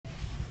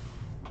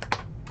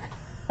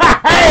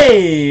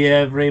Hey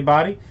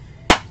everybody,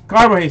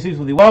 Cardboard Jesus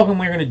with you. Welcome.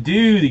 We're going to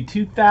do the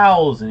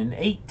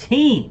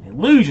 2018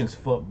 Illusions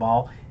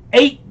Football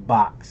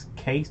 8-box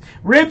case.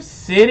 Rip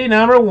City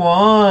number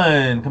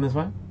 1. Come this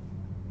way.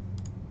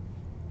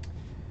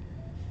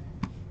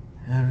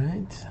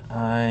 Alright,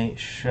 I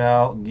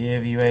shall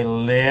give you a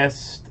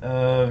list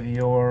of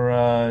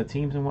your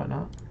teams and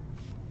whatnot.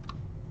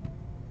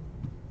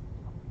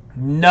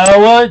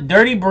 Noah,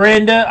 Dirty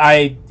Brenda,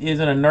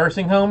 is in a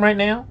nursing home right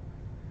now.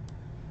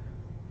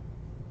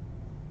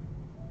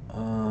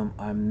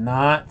 I'm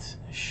not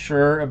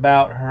sure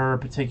about her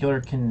particular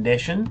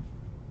condition.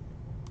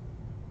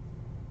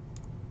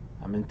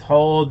 I've been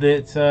told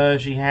that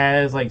she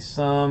has like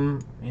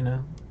some,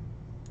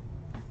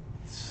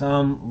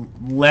 some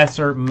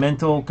lesser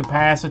mental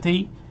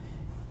capacity,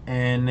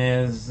 and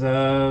is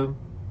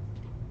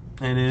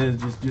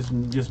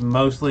just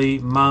mostly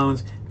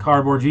moans,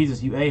 "Cardboard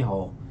Jesus, you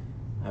a-hole,"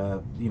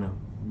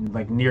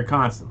 like near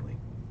constantly.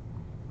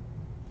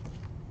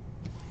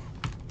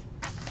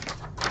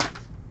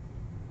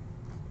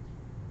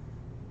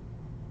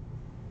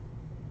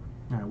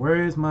 All right,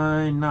 where is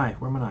my knife?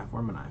 Where's my knife?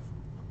 Where's my knife?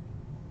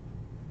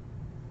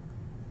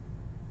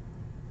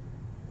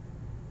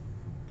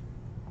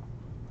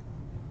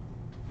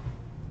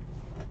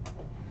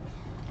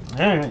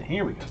 All right,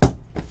 here we go.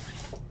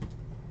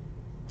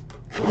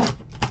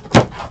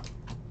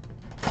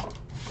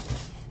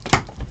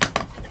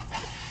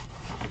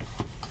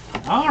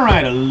 All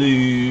right,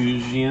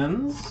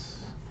 Illusions.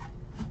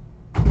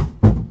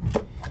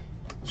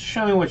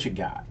 Show me what you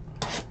got.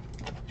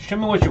 Show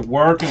me what you're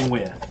working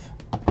with.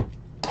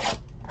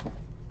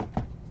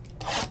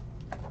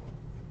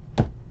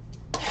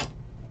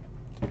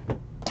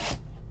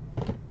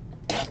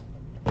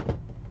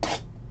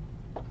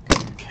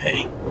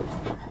 Okay.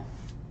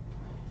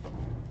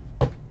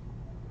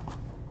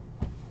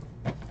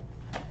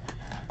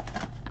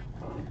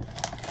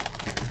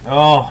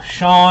 Oh,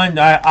 Sean,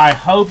 I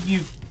hope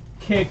you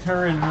kicked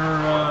her in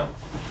her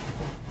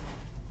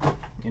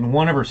in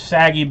one of her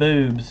saggy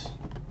boobs.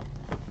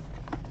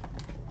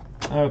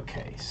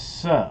 Okay,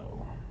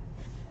 so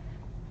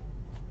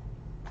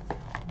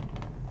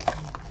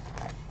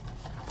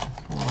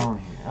what's going on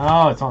here?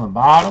 Oh, it's on the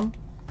bottom.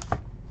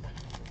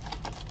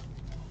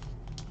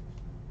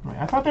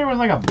 I thought there was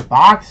like a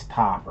box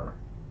topper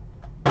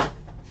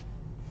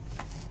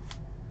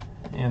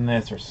in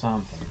this or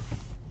something.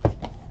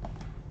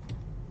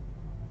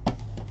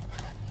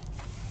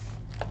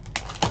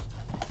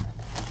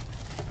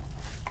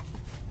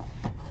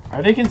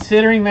 Are they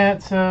considering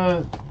that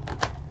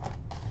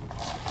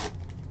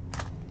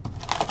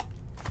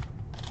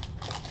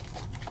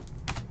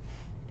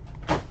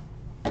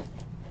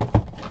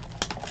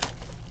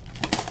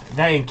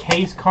that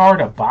encased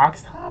card a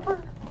box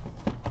topper?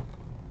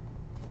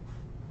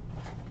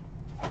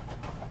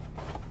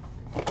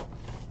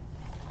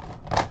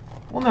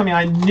 Well, no, I mean,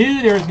 I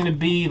knew there was going to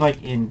be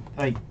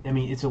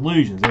it's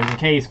Illusions. There's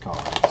encased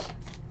cards,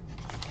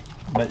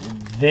 but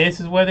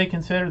this is what they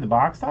consider the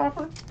box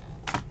topper.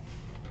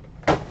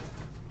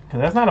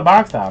 Because that's not a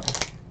box topper.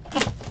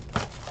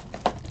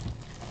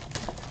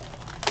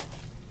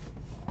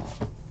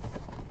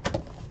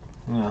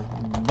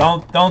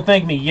 No, don't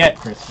thank me yet,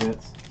 Chris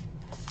Fitz.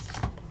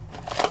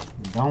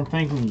 Don't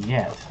thank me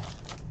yet.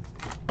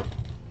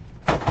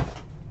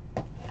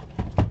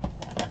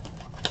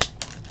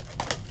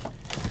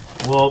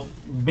 Well,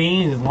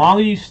 Beans, as long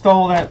as you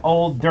stole that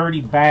old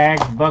dirty bag,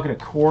 bucket of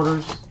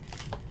quarters.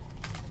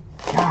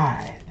 God,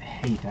 I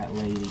hate that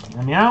lady.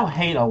 I mean, I don't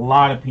hate a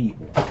lot of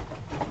people.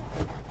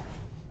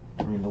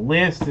 I mean, the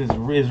list is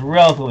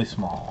relatively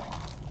small.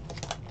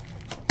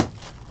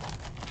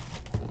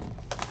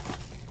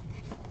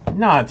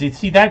 No,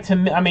 see that to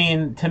me. I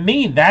mean, to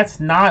me, that's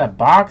not a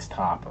box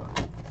topper.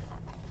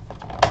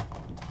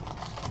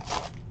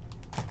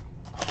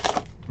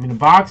 I mean, a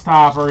box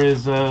topper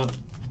is a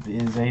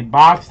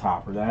box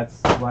topper.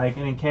 That's like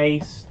an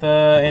encased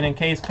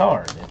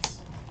card.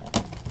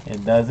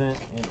 It does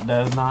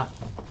not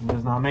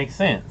make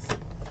sense.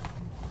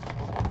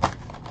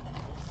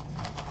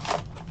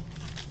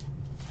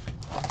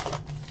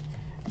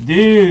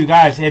 Dude,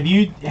 guys, has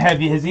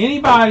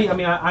anybody? I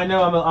mean, I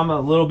know I'm a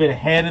little bit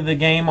ahead of the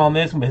game on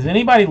this one, but has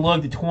anybody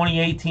looked at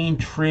 2018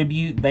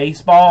 Tribute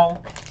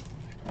Baseball?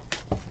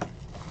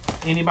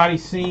 Anybody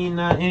seen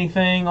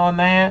anything on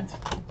that?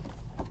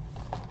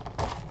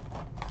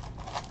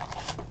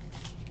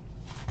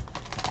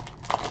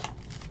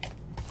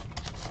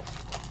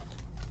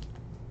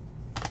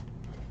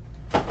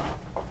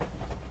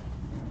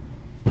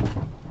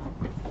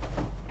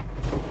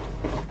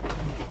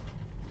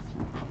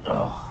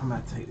 I'm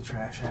going to take the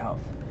trash out.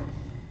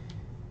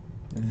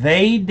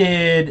 They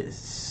did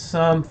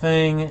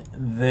something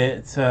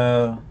that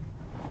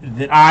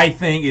that I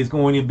think is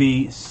going to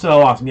be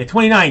so awesome. Yeah,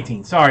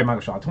 2019. Sorry,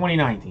 Michael Shaw.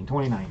 2019.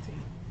 All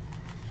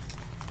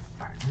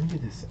right, let me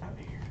get this out of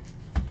here.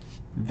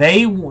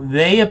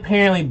 They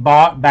apparently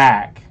bought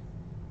back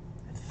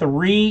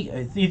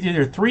it's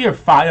either 3 or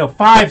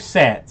 5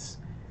 sets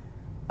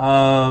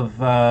of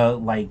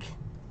like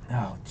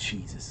Oh,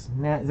 Jesus.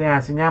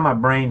 See, now my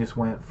brain just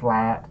went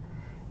flat.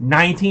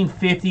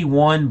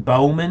 1951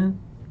 Bowman.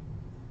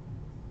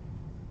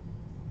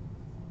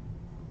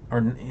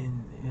 Or,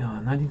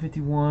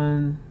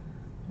 1951.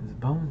 Is it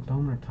Bowman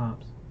or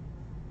Topps?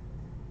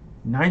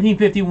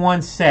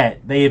 1951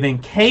 set. They have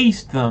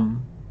encased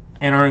them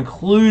and are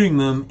including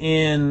them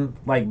in,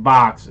 like,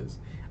 boxes.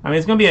 I mean,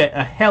 it's going to be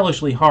a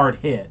hellishly hard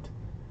hit.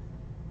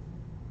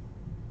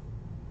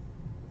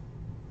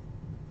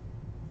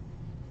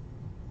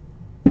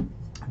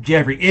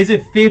 Jeffrey, is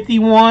it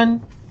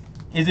 51?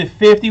 Is it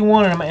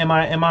 51? Am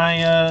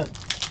I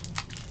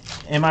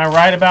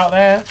right about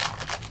that?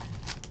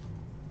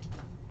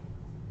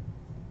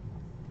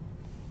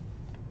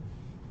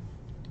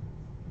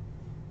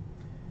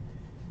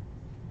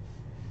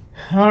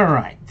 All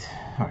right.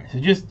 So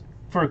just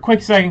for a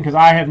quick second, because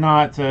I have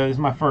not. This is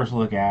my first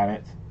look at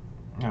it.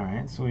 All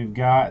right. So we've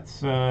got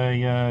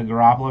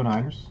Garoppolo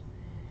Niners,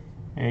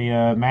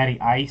 a Matty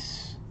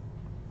Ice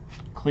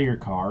clear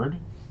card.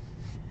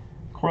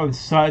 Cortland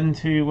Sutton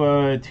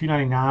to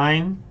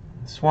 299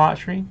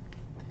 swatchery.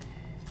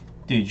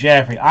 Dude,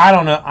 Jeffrey, I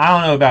don't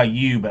know about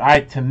you,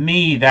 but to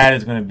me that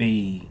is going to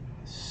be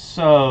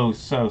so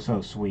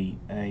sweet.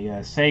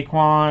 A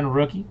Saquon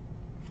rookie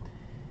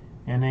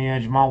and a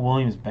Jamal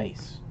Williams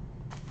base.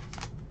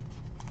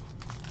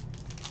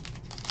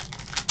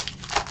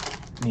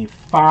 I mean,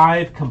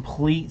 5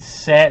 complete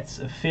sets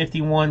of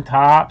 51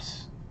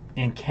 tops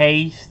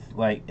encased.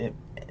 Like it.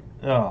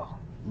 Oh.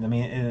 I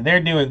mean, they're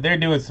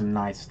doing some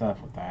nice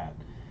stuff with that.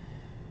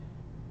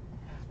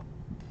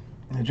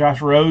 A Josh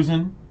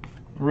Rosen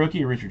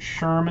rookie, Richard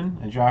Sherman.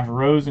 A Josh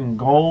Rosen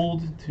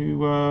gold to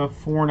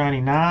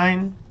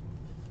 $4.99.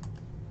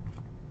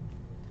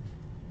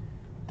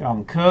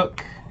 Dalvin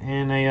Cook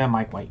and a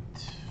Mike White.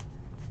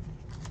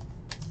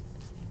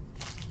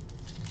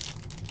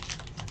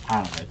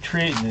 I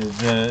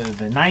don't know.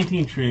 The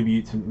 19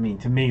 tribute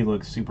to me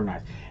looks super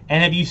nice.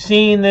 And have you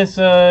seen this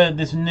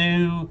this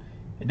new?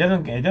 It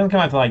doesn't come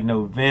out until like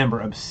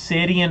November.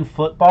 Obsidian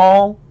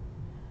Football.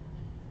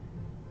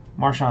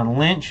 Marshawn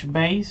Lynch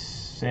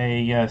base.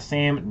 A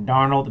Sam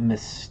Darnold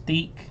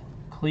Mystique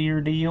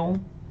clear deal.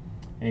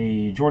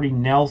 A Jordy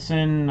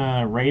Nelson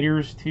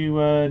Raiders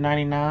to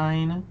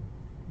 99.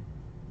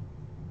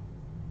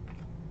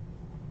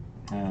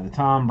 The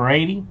Tom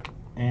Brady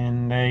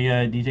and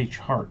a DJ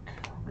Chark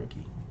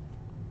rookie.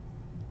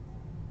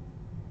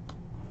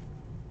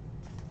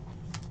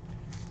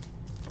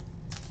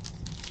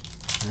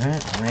 All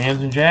right,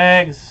 Rams and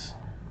Jags.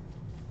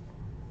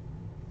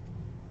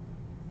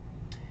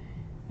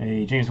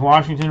 A James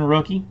Washington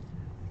rookie.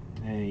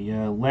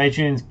 A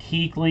Legends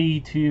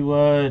Kuechly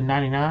to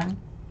 99.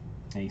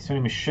 A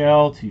Sonny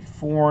Michel to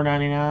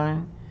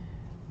 $4.99.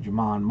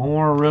 Jamon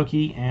Moore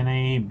rookie and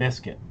a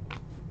Biscuit.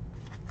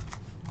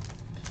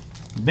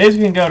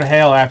 Biscuit can go to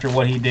hell after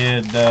what he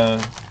did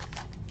to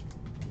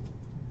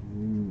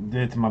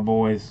my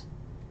boys.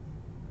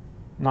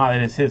 Not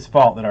that it's his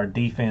fault that our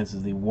defense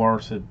is the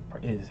worst it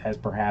has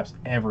perhaps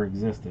ever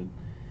existed.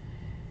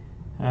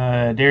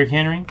 Derrick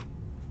Henry.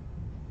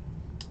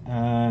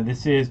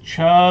 This is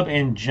Chubb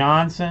and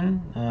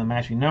Johnson.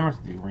 Matching numbers.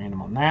 Do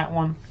random on that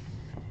one.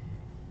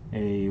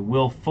 A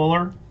Will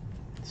Fuller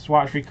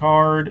swatchery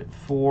card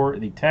for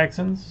the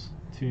Texans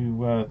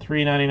to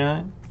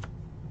 $3.99.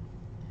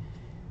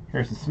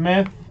 Harrison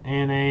Smith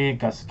and a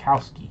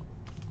Gostkowski.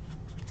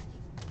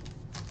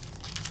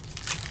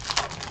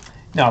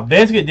 Now,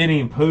 Biscuit didn't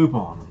even poop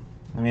on him.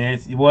 I mean,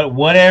 it's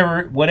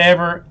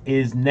whatever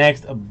is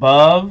next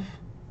above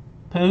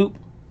poop,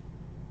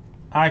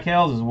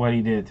 Ikels is what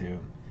he did to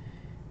him.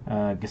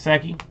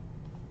 Gesicki,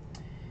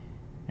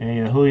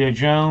 a Julio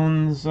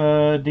Jones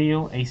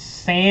deal, a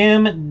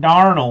Sam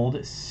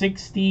Darnold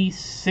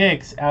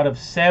 66 out of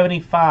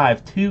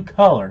 75,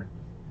 2-color.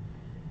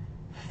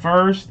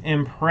 First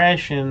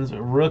impressions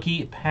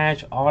rookie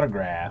patch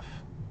autograph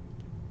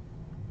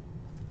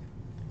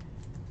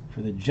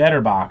for the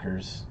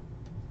Jetterbockers.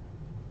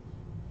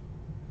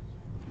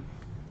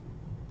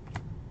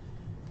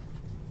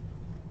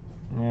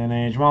 And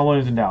a Jamal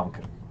Williams and Dalvin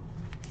Cook.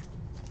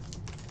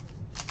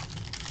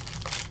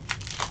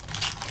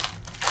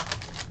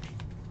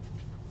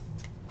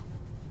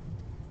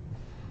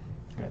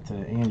 Got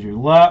Andrew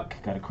Luck,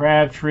 got a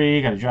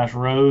Crabtree, got a Josh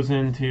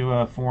Rosen to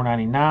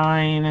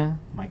 $4.99,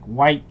 Mike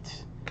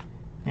White,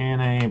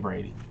 and a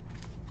Brady.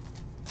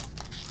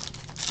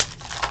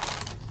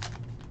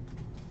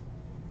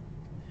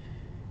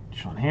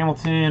 Sean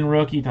Hamilton,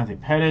 rookie. Dante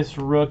Pettis,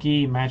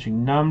 rookie.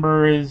 Matching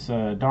numbers.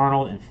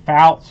 Darnold and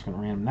Fouts. Going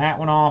to random that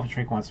one off.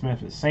 Traquan Smith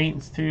for the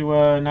Saints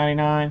to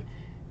 99.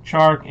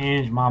 Chark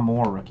and Jamal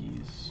Moore,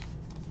 rookies.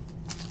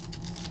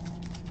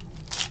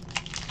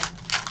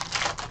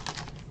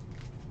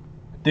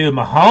 Dude,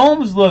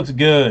 Mahomes looks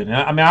good.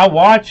 I mean, I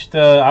watched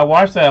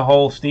that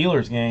whole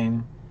Steelers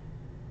game.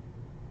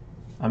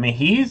 I mean,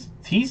 he's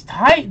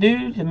tight,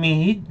 dude. I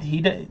mean,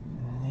 he good.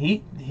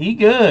 He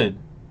good.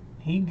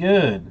 He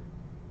good.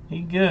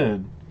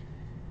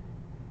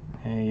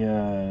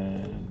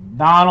 A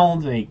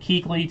Donald, a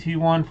Kuechly to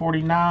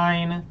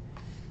 $149.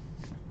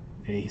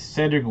 A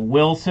Cedric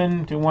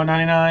Wilson to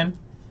 199.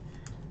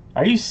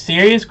 Are you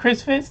serious,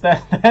 Chris Fitz?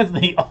 That's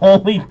the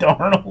only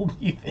Darnold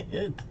you've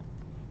hit.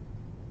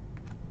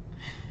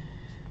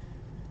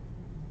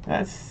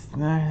 That's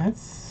sad.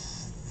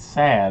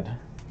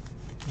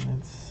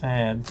 That's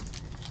sad.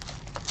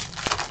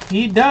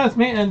 He does,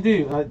 man,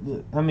 dude.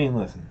 I mean,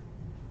 listen.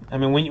 I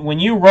mean, when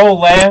you roll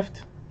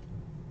left,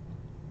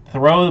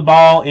 throw the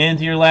ball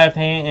into your left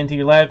hand,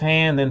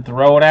 then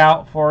throw it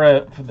out for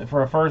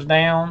a first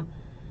down.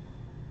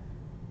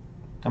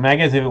 I mean, I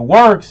guess if it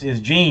works, it's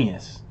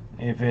genius.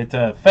 If it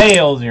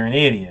fails, you're an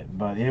idiot.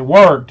 But it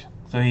worked,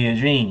 so he's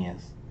a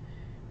genius.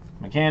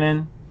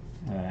 McKinnon,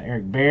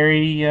 Eric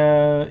Berry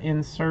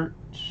insert.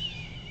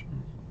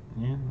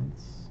 Yeah,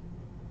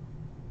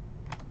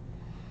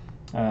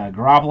 that's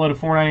Garoppolo to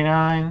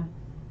 499.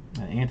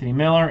 Anthony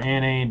Miller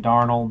and a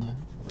Darnold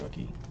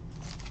rookie.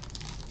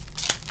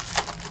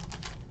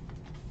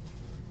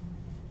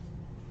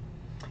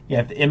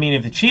 Yeah, I mean,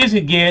 if the Chiefs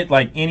could get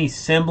like any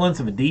semblance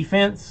of a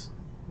defense,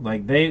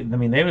 like they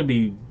would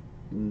be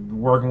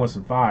working with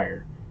some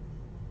fire.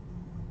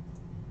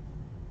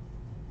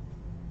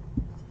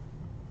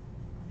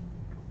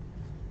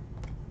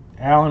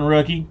 Allen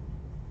rookie,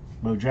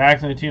 Bo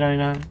Jackson at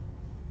 299.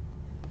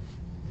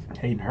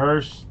 Hayden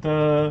Hurst,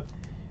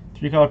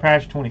 3-color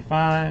patch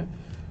 25.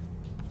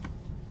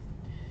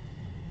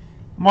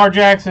 Lamar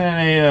Jackson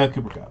and a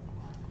Cooper Kupp.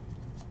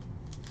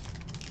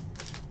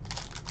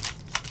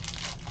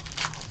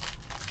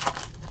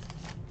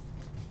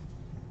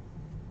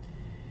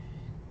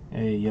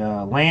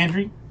 A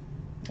Landry,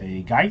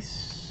 a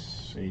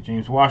Geis, a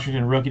James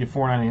Washington rookie to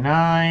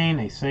 499,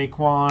 a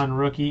Saquon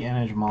rookie,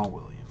 and a Jamal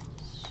Williams.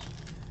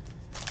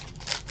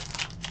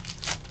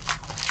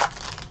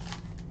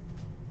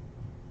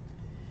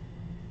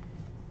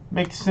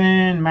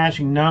 Mixon,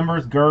 matching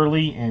numbers,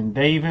 Gurley and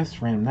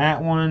Davis, ran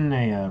that one.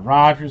 A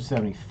Rodgers,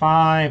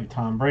 75, a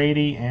Tom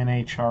Brady, and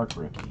a Chark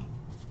rookie.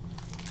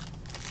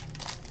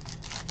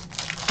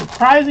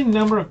 Surprising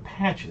number of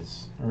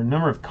patches, or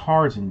number of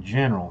cards in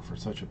general for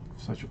such a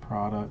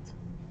product.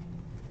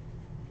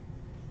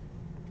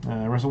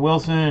 Russell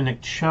Wilson,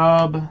 Nick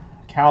Chubb,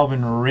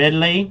 Calvin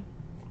Ridley,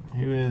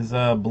 who is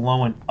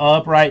blowing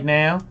up right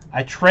now.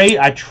 I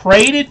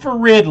traded for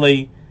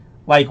Ridley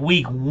like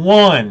week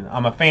 1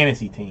 on my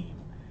fantasy team.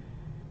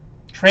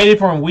 Traded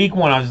for him week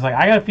 1. I was just like,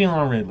 I got a feeling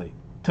on Ridley.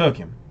 Took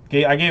him.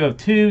 I gave up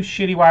 2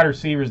 shitty wide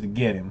receivers to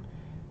get him.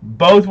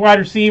 Both wide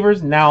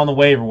receivers now on the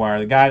waiver wire.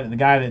 The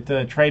guy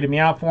that traded me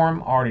out for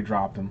him already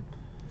dropped him.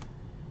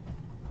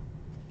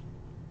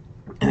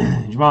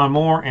 Javon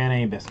Moore and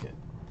a biscuit.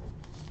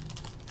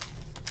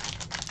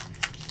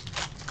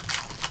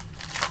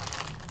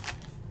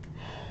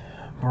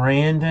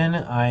 Brandon,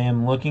 I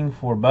am looking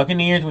for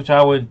Buccaneers, which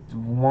I would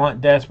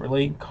want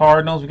desperately.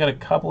 Cardinals, we got a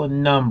couple of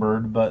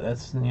numbered, but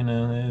that's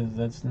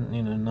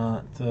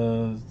not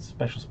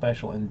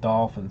special. And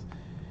Dolphins.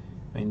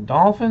 I mean,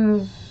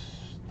 Dolphins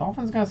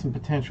got some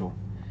potential.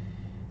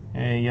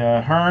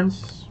 A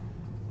Hearns,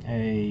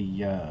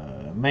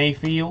 a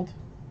Mayfield,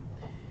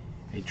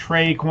 a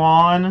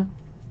Traquan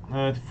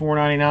to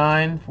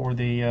 499 for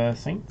the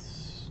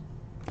Saints.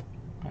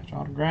 Patch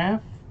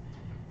autograph.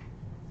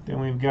 Then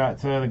we've got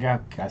the guy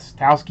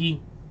Kostowski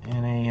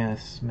and a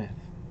Smith.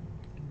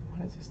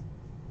 What is this?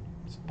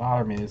 It's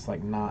bothering me. It's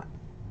like not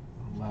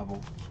level.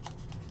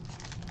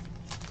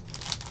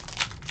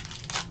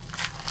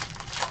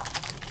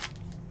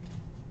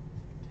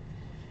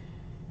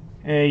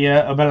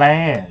 A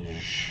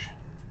Balage.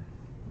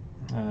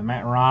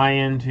 Matt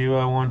Ryan to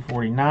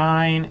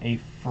 149. A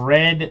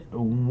Fred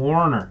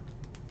Warner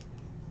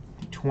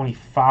to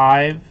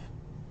 25.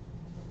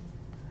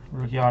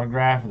 Rookie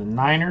autograph for the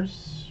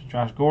Niners.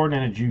 Josh Gordon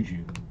and a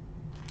Juju.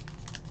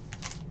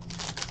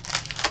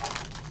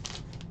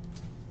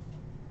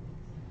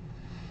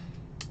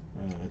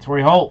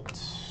 Torrey Holt.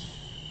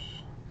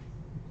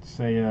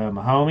 Say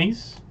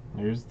Mahomes.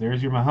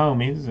 There's your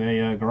Mahomes.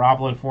 A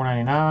Garoppolo at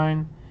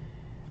 499.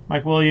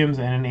 Mike Williams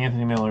and an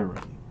Anthony Miller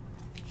rookie.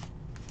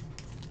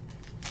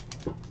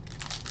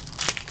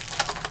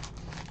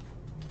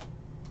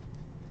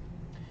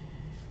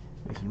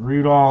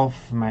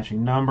 Rudolph,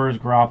 matching numbers,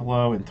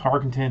 Garoppolo and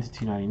Tarkenton to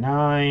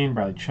 299,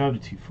 Bradley Chubb to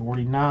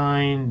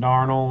 249,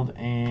 Darnold,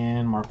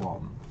 and Mark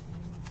Walton.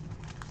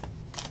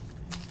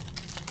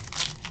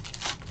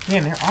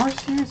 Man, there are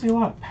seriously a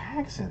lot of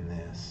packs in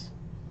this.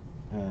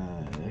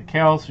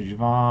 Kels to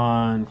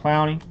Javon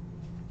Clowney,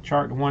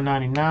 Chark to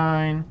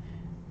 199,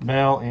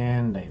 Bell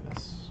and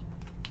Davis.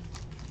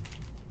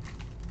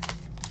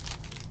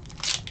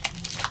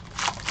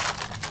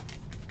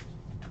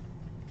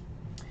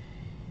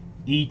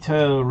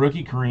 Ito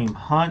rookie, Kareem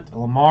Hunt,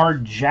 Lamar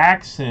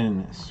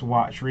Jackson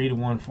swatch read to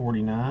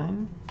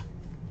 149.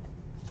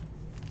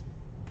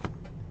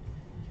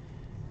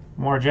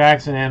 Lamar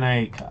Jackson and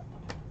a Cup.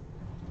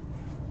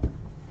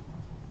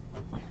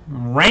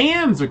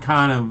 Rams are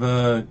kind of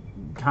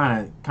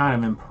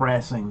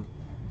impressing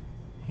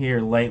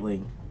here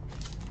lately.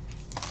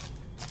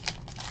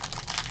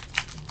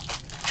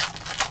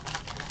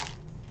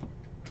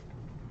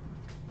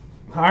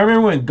 I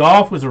remember when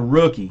Goff was a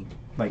rookie,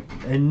 like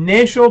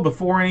initial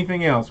before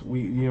anything else,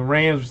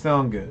 Rams were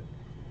selling good.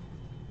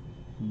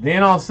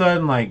 Then all of a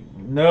sudden, like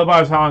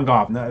nobody was selling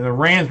Goff. No, the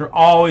Rams were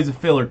always a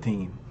filler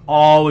team,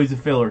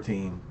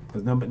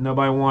 because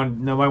nobody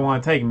wanted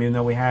to take him, even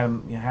though we had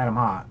him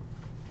hot.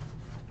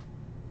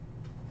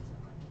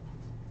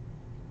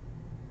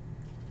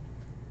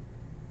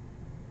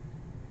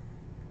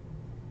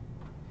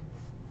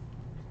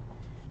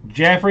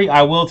 Jeffrey,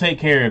 I will take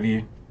care of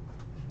you.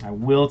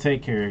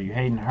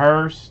 Hayden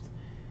Hurst,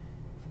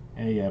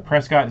 a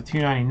Prescott to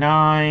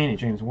 $2.99, a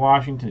James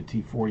Washington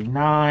to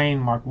 $2.49,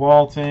 Mark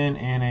Walton,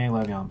 and a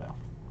Le'Veon Bell.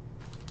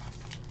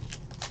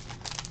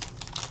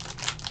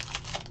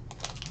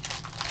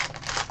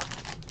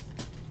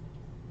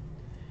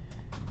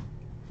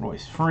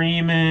 Royce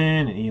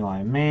Freeman, and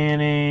Eli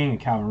Manning, and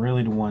Calvin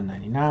Ridley to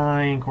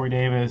 $1.99, Corey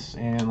Davis,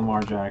 and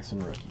Lamar Jackson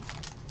rookie.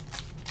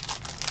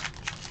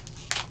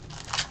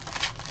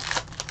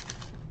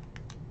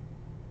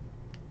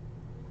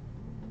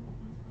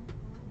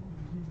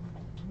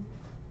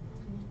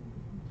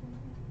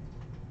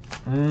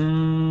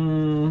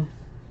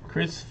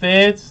 Chris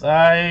Fitz,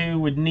 I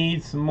would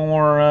need some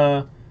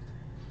more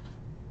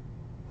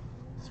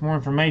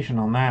information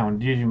on that one.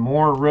 DJ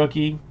Moore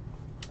rookie,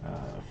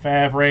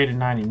 Favre to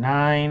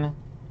 $99,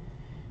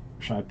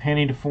 Rashad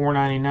Penny to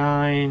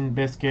 $4.99,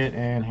 Biscuit,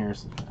 and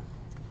Harrison.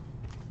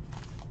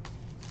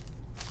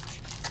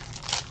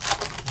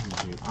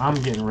 I'm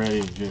getting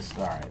ready to just,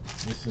 alright,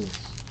 this is,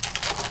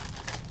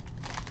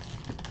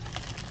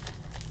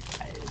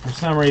 for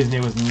some reason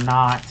it was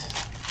not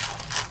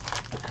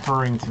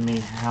occurring to me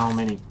how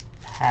many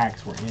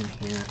packs were in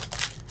here.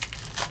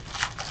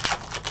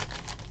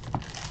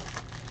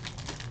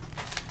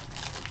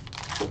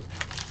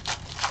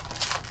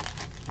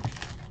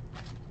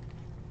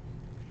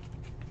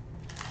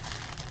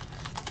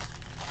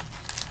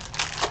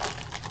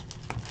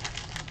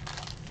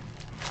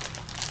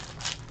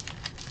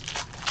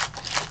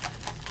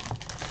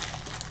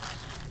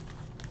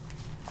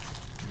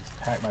 This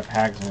pack by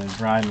pack is going to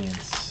drive me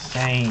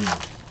insane.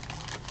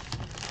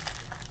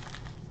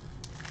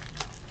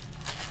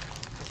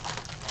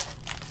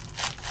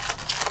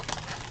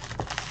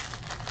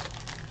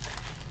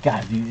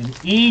 God, dude, an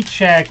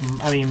e-check,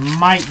 I mean,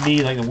 might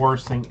be like the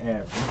worst thing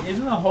ever.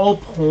 Isn't the whole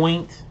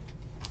point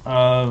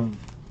of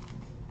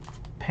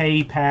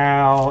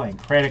PayPal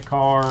and credit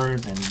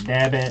cards and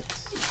debit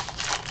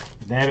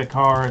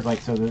cards,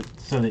 like so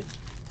that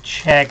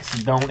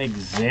checks don't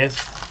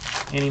exist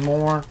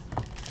anymore?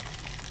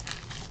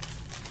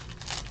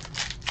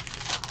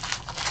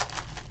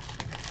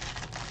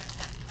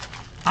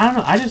 I don't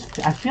know. I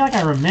feel like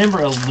I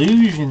remember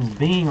Illusions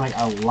being like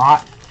a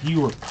lot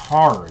fewer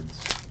cards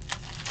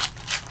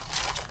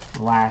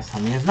last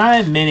time. I mean, it's not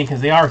that many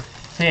because they are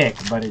thick,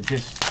 but it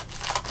just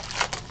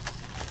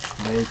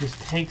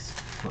takes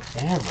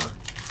forever.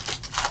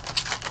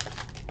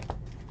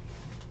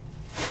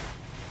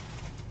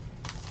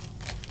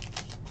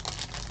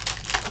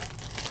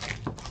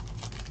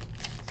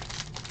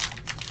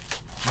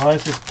 Well,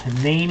 this is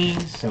Panini,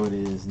 so it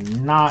is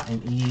not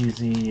an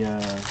easy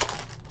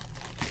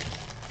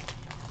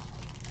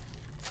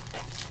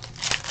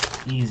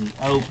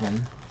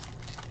open.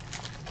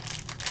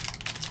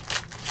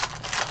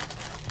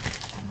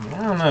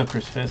 I don't know,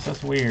 Chris Fitz,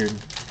 that's weird.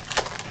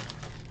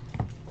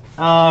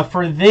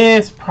 For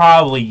this,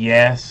 probably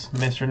yes,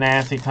 Mr.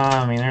 Nasty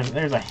Time. I mean,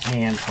 there's a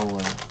handful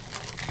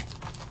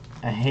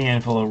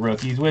of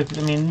rookies with.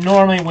 I mean,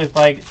 normally with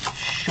like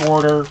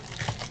shorter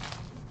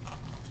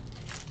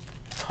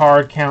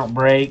card count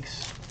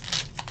breaks.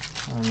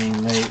 I mean,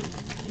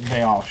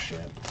 they all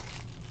ship.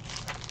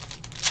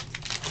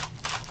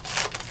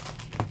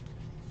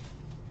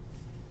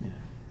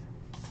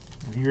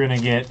 If you're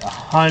gonna get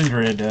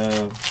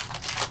 100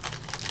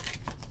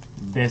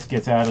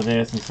 biscuits out of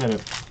this instead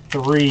of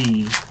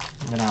 3,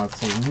 then I would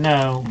say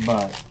no,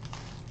 but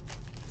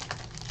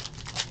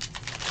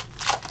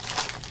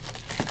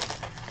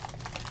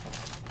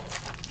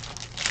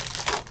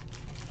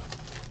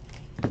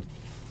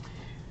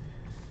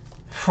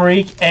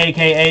Freak,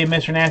 aka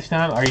Mr. Nasty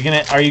Time,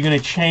 are you gonna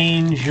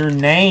change your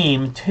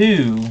name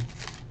to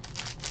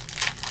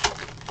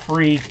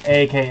Freak,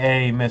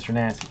 aka Mr.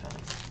 Nasty Time?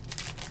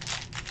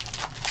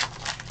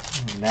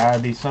 That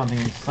would be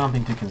something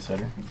to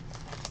consider.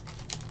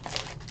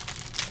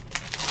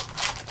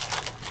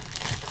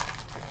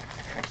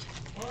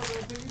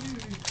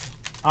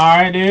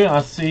 Alright, dude.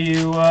 I'll see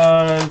you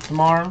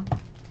tomorrow.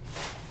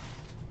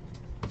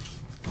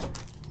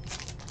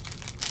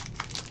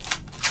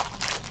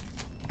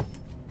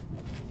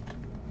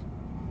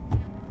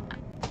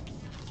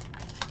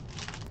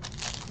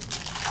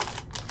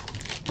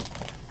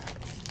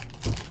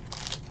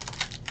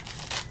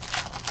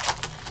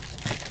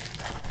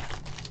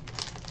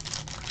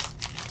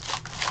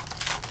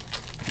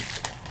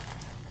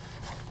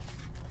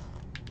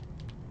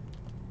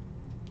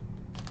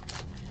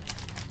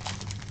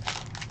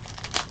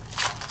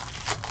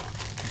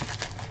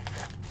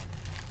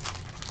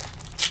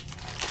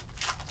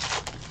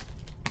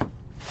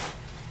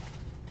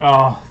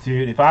 Oh,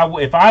 dude, if I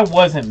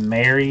wasn't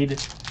married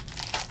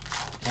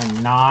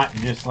and not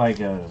just like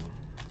if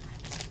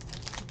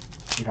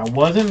I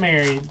wasn't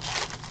married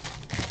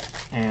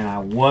and I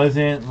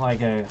wasn't like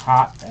just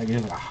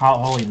a hot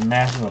holy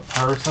mess of a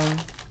person,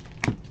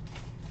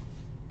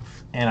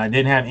 and I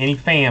didn't have any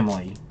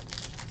family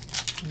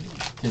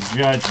to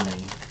judge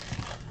me,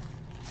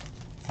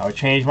 I would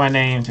change my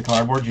name to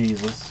Cardboard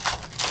Jesus.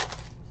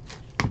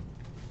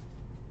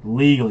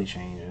 Legally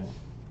change it.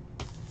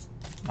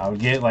 I would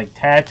get like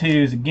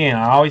tattoos again.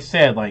 I always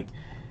said like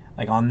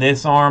on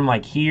this arm,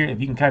 like here,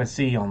 if you can kind of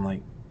see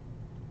on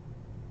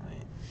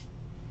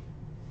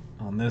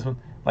on this one,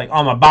 like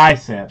on my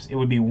biceps, it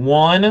would be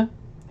one.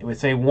 It would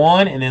say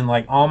one, and then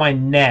like on my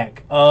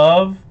neck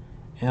and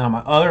on my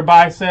other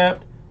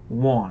bicep,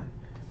 one.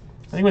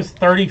 I think it was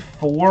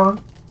 34.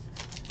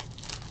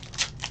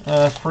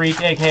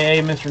 Freak,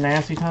 aka Mr.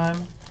 Nasty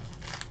Time.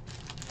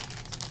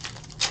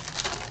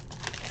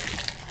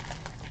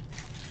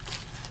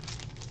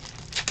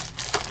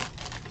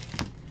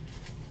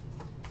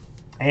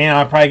 And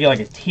I'd probably get like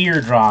a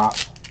teardrop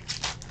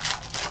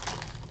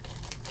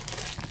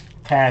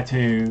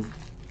tattoo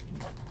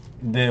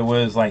that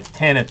was like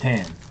 10 of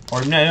 10.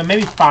 Or no,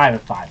 maybe 5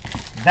 of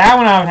 5. That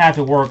one I would have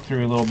to work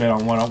through a little bit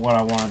on what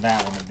I wanted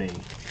that one to be.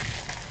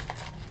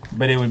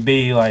 But it would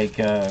be like,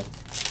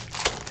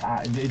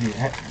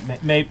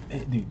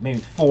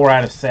 maybe 4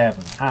 out of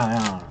 7. I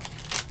don't know.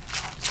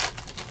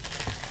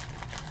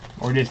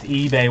 Or just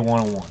eBay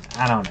 101.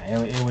 I don't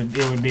know. It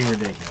would be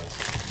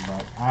ridiculous.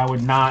 But I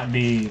would not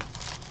be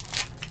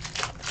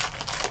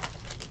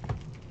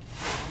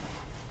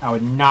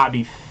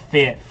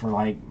fit for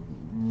like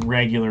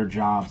regular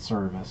job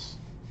service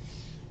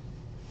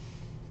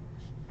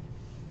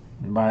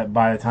by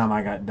the time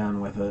I got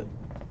done with it.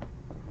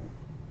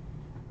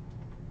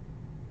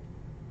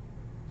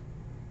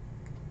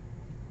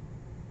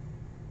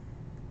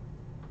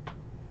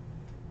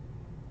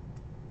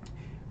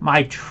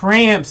 My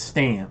tramp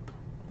stamp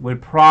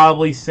would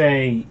probably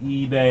say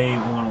eBay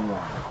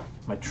 101.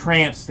 My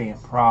tramp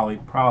stamp probably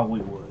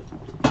would.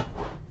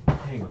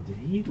 Hang on, did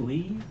he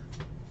leave?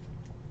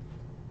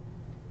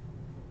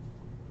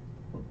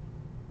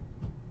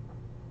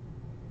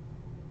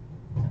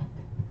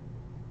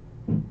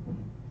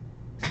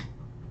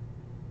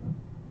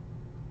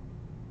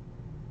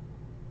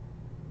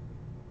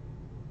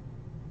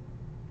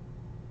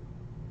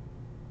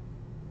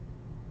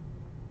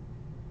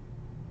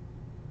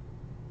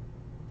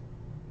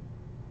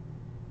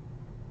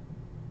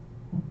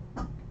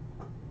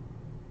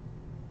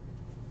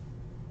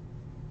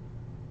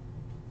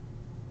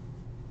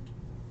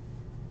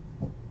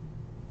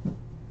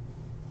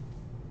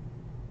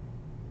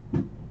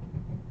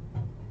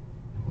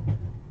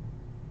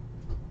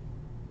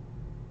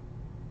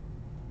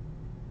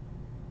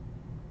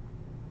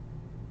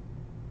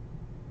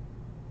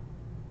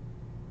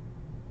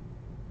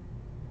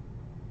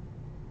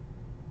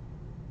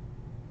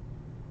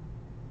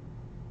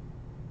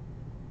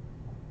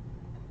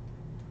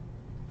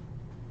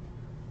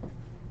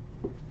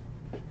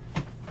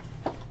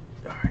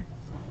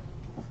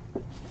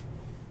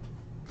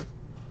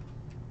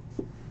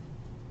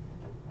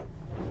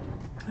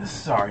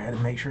 Sorry, I had to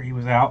make sure he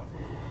was out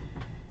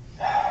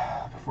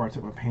before I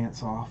took my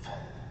pants off.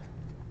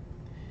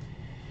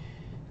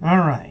 All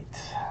right.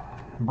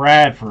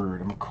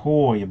 Bradford,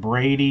 McCoy,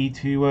 Brady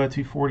to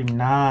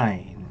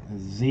 249.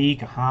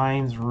 Zeke,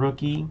 Hines,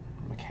 rookie.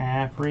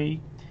 McCaffrey,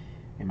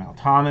 Mal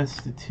Thomas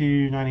to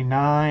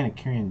 299. A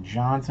Kerryon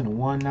Johnson to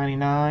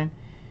 199.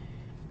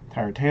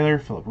 Tyler Taylor,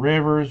 Phillip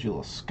Rivers,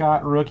 Julius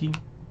Scott, rookie.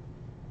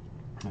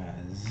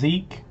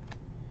 Zeke.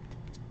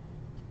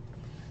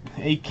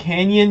 A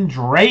Kenyon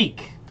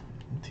Drake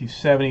to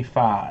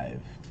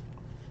 75.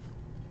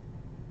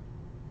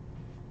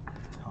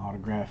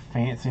 Autograph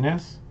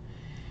fanciness.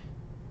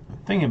 I'm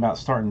thinking about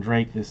starting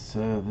Drake this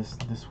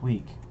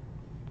week.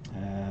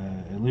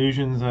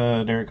 Illusions,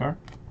 Derek Carr.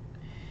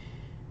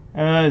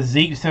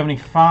 Zeke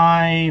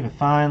 75. A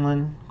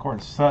Thineland.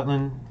 Cortland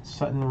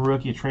Sutton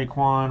rookie. A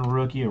Traquan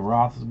rookie. A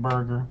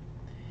Roethlisberger.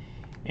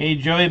 A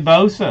Joey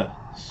Bosa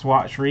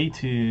swatch tree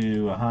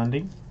to a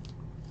Hyundai.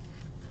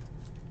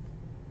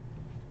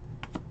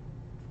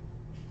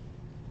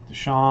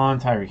 Deshaun,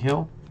 Tyreek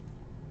Hill.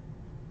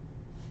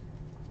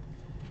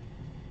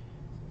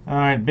 All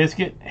right,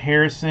 Biscuit,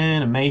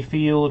 Harrison, a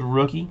Mayfield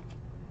rookie.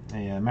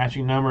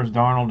 Matching numbers,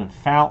 Darnold and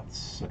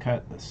Fouts.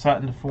 A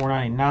Sutton to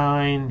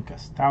 499.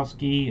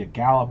 Gostowski, a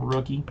Gallup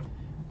rookie.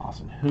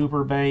 Austin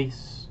Hooper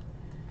base.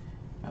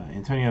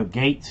 Antonio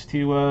Gates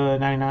to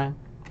 99.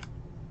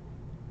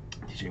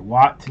 TJ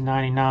Watt to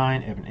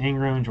 99. Evan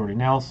Ingram, Jordy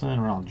Nelson,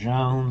 Ronald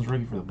Jones,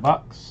 rookie for the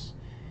Bucks.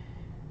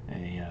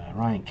 A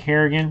Ryan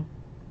Kerrigan.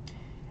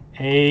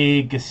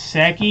 A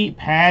Gesicki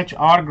patch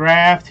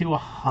autograph to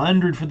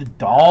 100 for the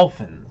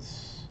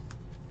Dolphins.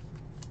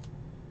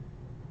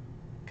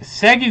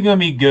 Gesicki's going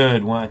to be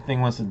good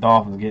once the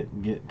Dolphins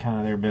get kind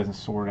of their business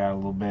sorted out a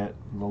little bit.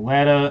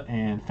 Valletta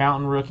and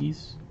Fountain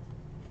rookies.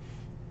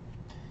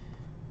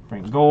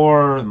 Frank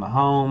Gore,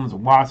 Mahomes,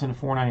 Watson to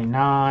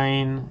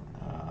 499.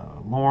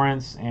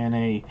 Lawrence, and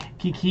a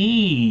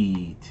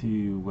Kiki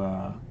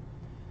to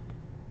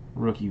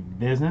rookie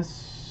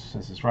business.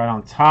 This is right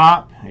on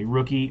top. A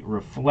rookie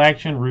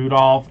reflection,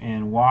 Rudolph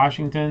and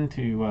Washington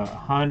to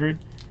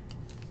 100.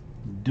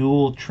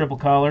 Dual triple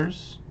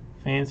colors,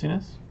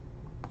 fanciness.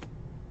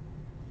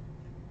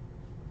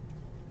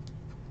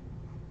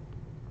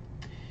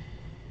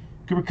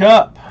 Cooper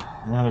Kupp,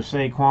 another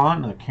Saquon,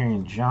 another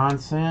Kerryon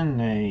Johnson,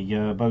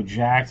 a Bo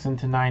Jackson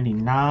to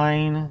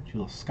 99,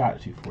 Julius Scott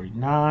to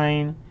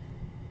 249,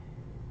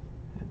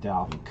 a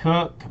Dalvin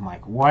Cook, a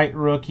Mike White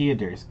rookie, a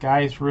Darius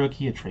Geis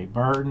rookie, a Trey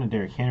Burton, a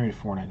Derrick Henry to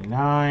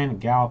 499, a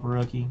Gallup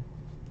rookie,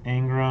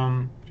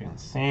 Ingram, Jalen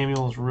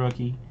Samuels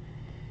rookie,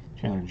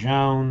 Chandler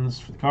Jones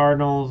for the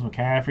Cardinals,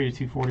 McCaffrey to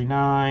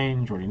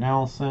 249, Jordy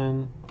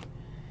Nelson,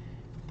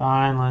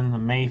 Thielen, the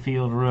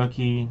Mayfield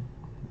rookie,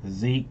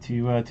 Zeke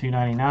to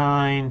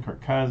 299,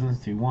 Kirk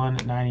Cousins to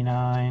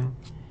 199,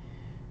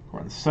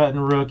 Gordon Sutton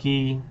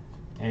rookie,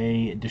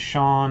 a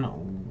Deshaun.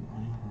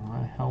 Why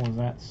the hell was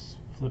that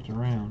flipped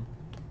around?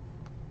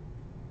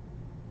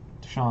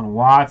 Deshaun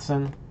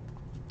Watson,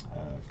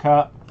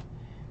 Cup.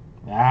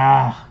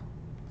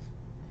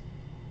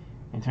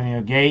 Antonio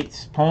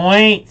Gates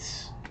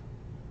points.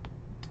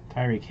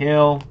 Tyreek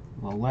Hill,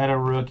 Loletta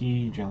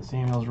rookie, Jalen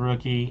Samuels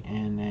rookie,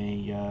 and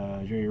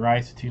a Jerry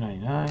Rice to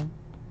 299.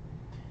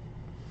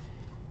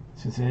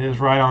 Since it is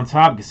right on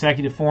top,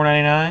 Gesicki to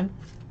 499.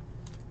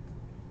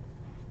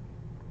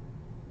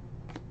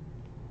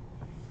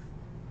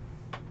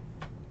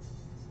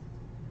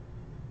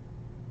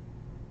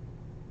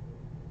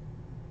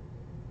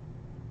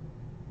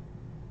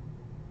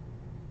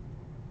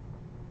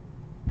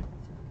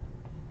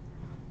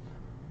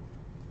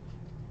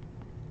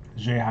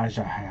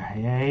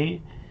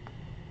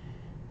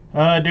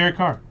 Derek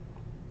Carr.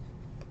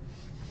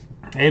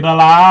 A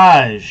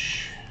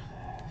Balaj.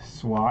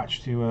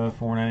 Swatch to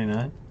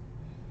 $4.99.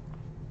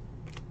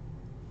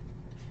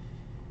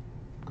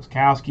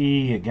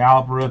 Gostkowski, a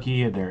Gallup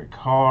rookie, a Derek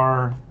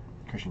Carr,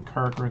 Christian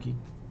Kirk rookie.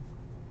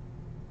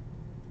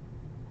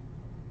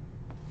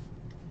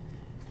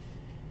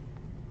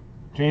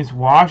 James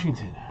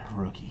Washington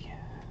rookie.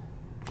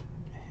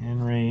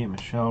 Henry,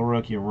 Michelle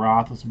rookie, a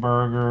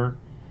Roethlisberger,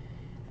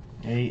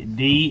 a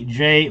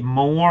DJ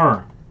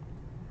Moore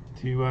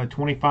to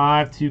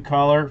 25,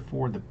 2-color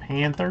for the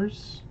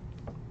Panthers.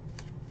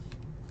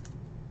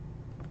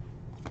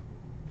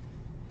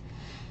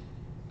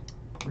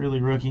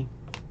 Really rookie.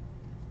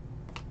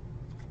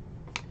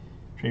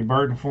 Trey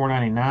Burton,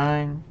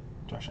 $4.99.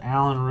 Josh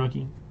Allen,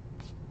 rookie.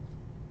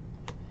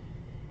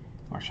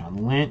 Marshawn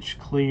Lynch,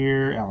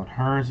 clear. Alan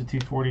Hearns at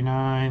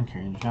 $249.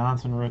 Kerryon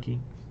Johnson, rookie.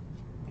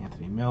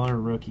 Anthony Miller,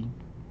 rookie.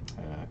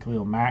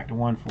 Khalil Mack to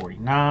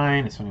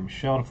 $149. Sonny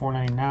Michel to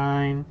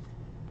 $4.99.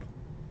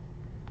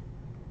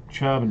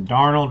 Chubb and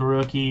Darnold,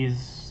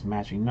 rookies.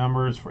 Matching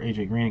numbers for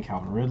AJ Green and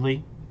Calvin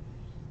Ridley.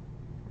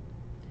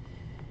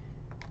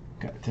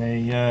 Got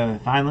a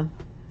Thielen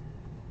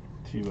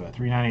to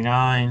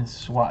 $3.99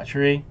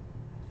 swatchery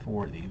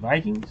for the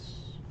Vikings.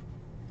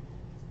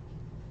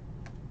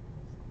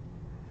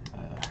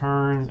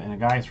 Hearns and a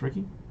Geis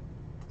rookie.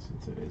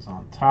 Since it is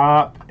on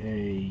top,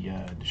 a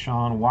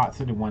Deshaun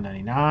Watson to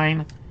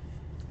 $1.99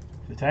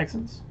 for the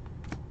Texans.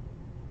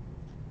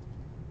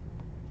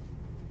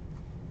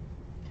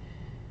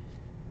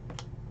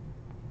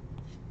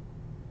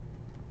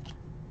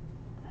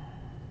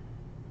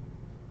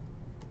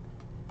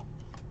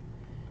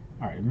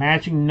 All right,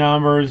 matching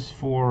numbers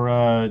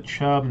for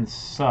Chubb and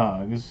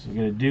Suggs. We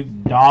got a Duke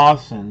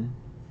Dawson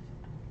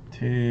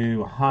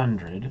to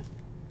 100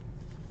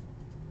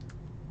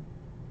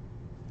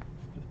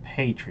 for the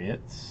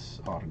Patriots,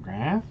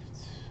 autographed.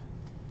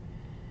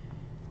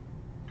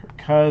 Kirk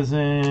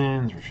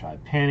Cousins,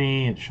 Rashad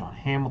Penny, Deshaun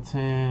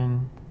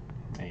Hamilton,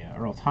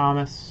 Earl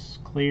Thomas,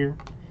 clear.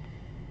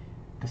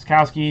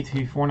 Gostkowski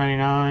to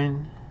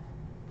 $4.99.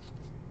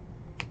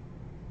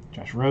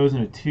 Josh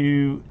Rosen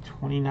to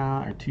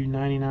 $2.29 or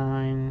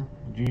 $2.99.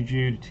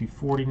 Juju to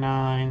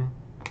 $2.49.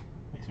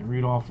 Mason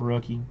Rudolph,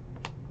 rookie.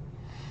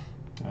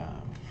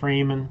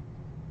 Freeman,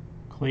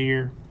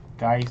 clear.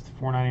 Geist to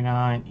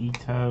 $4.99.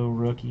 Ito,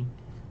 rookie.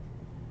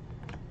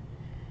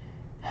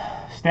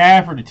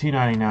 Stafford to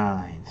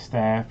 $2.99.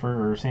 Stafford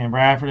or Sam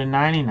Bradford to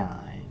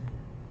 $99.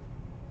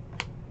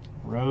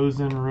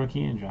 Rosen,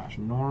 rookie, and Josh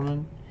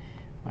Norman.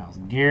 Myles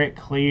Garrett,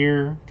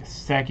 clear.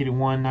 Gesicki to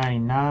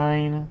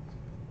 $1.99.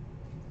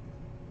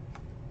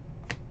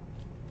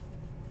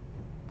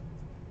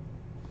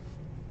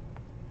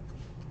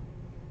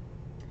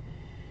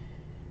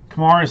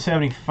 Kamara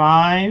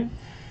 75.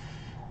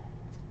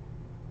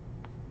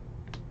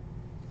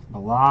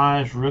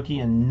 Balaj, rookie.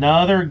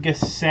 Another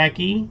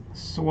Gesicki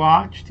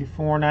swatch to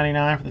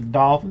 $4.99 for the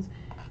Dolphins.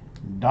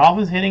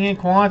 Dolphins hitting in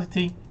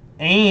quantity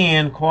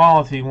and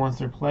quality once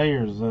their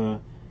players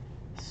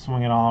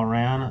swing it all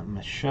around.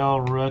 Michelle,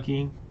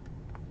 rookie.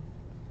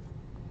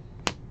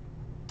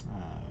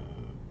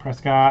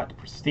 Prescott,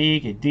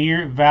 Prestige, a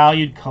dear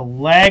valued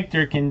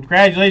collector.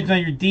 Congratulations on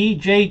your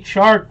DJ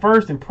Chark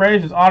first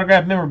impressions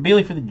autograph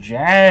memorabilia for the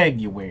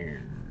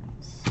Jaguars.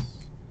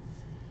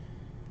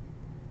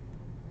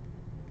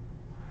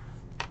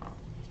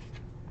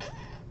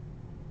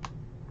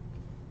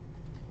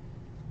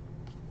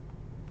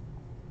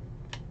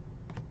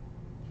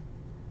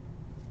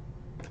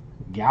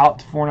 Gallup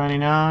to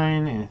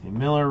 499. Anthony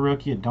Miller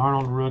rookie. A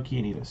Darnold rookie.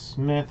 Anita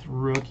Smith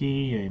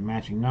rookie. A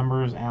matching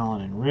numbers.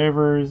 Allen and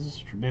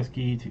Rivers.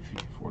 Trubisky to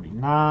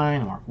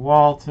 49. Mark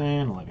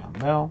Walton. Le'Veon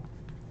Bell.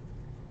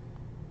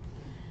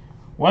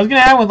 What's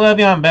gonna happen with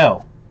Le'Veon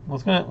Bell?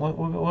 What's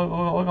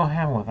gonna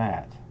happen with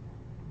that?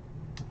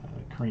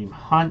 Kareem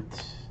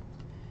Hunt.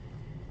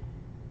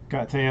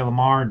 Got to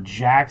Lamar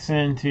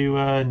Jackson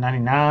to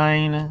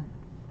 99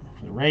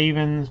 for the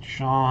Ravens.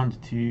 Deshaun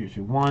to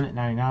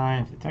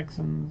 199 for the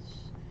Texans.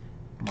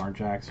 Lamar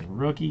Jackson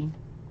rookie.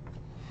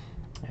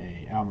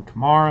 A Alvin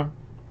Kamara.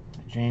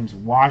 A James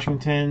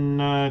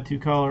Washington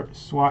two-color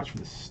swatch for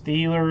the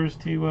Steelers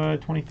to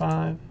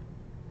 25.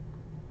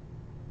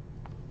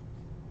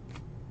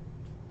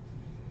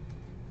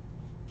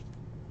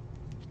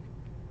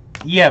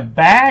 Yeah,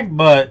 bag,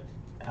 but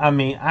I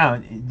mean, I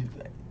don't.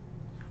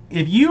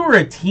 If you were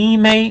a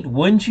teammate,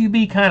 wouldn't you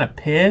be kind of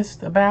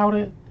pissed about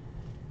it?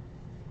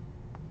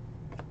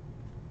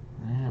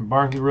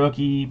 Barkley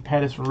rookie,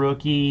 Pettis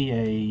rookie,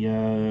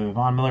 a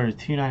Von Miller to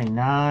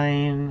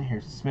 299,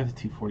 Harrison Smith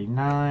to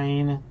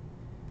 249,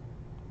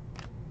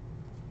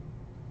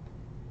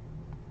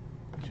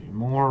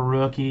 Moore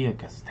rookie, a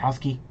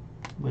Gostowski,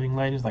 Living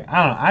Legends. Like,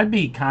 I don't know, I'd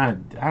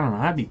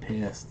be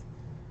pissed.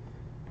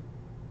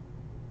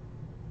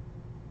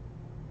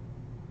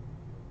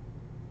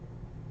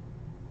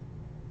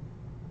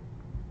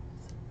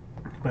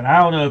 But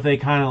I don't know if they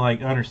kind of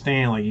like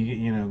understand, like,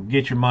 you know,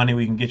 get your money,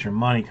 we can get your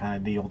money kind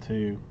of deal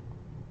too.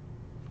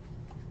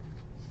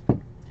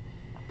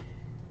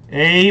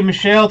 A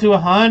Michelle to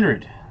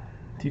 100.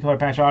 Two-color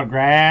patch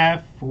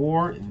autograph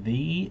for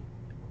the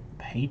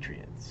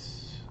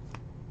Patriots.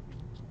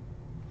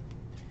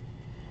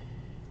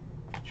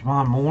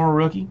 Jamon Moore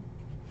rookie.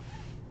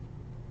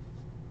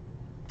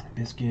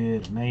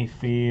 Biscuit,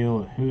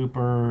 Mayfield,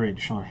 Hooper, a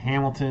Deshaun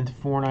Hamilton to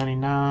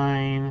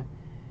 499.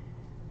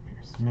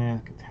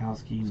 Smith,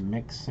 Gostowski,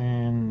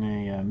 Mixon,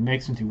 a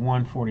Mixon to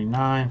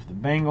 149 for the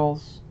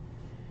Bengals.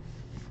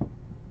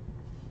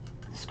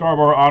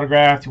 Scarborough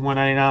autograph to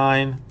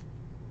 199.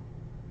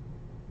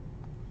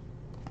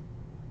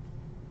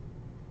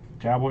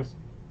 Cowboys.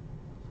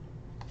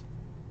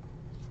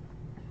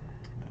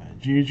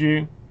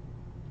 Juju.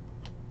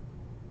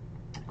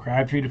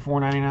 Crabtree to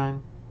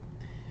 499.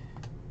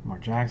 Lamar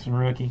Jackson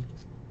rookie.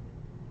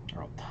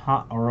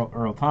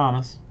 Earl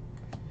Thomas.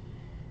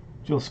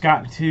 Jill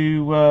Scott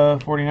to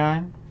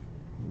 49.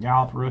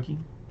 Gallup rookie.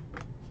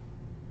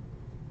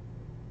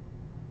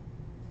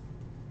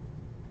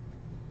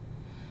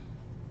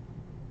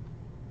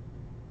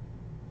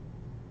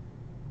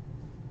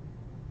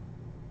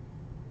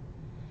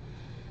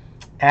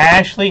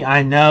 Ashley,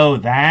 I know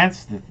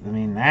that's the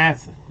thing,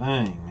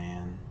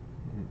 man.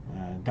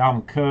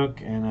 Dalvin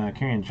Cook and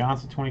Kerryon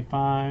Johnson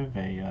 25.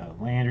 A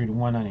Landry to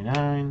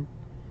 199.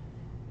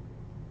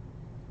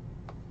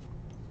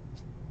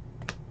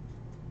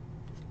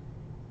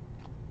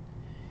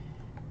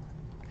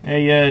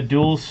 A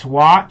dual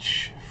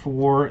swatch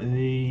for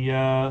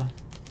the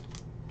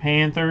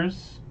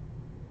Panthers.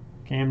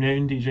 Cam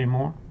Newton, DJ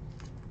Moore.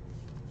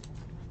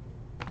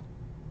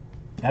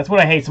 That's what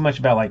I hate so much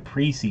about like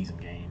preseason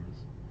games.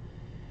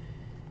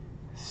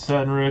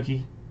 Sutton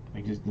rookie.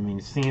 Like just, I mean,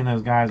 seeing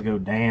those guys go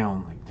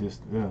down, like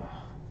just ugh.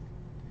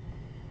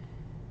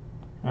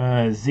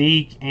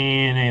 Zeke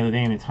and a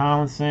LaDainian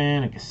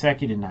Tomlinson, a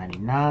Gesicki to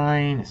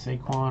 99, a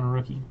Saquon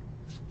rookie.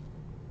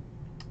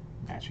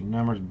 Matching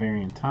numbers,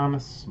 Barry and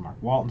Thomas, Mark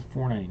Walton,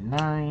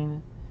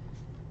 499.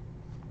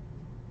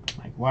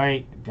 Mike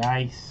White,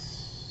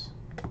 Geis.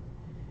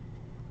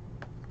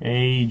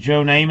 A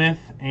Joe Namath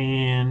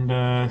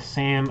and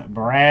Sam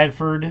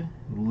Bradford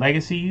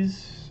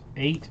Legacies,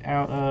 8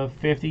 out of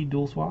 50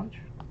 dual swatch.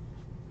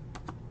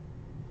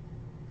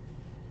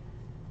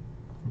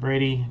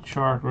 Brady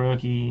Chark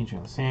rookie,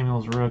 John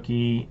Samuels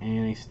rookie,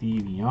 and a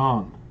Steve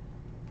Young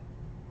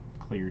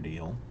clear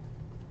deal.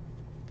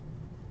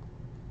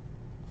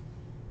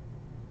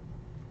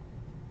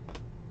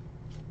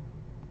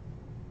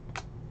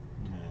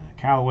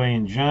 Callaway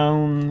and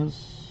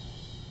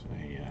Jones,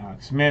 a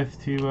Alex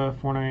Smith to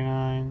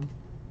 499.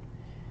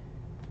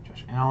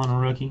 Josh Allen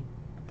rookie.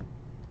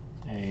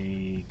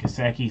 A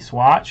Gesicki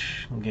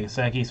swatch.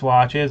 Gesicki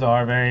swatches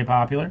are very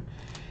popular.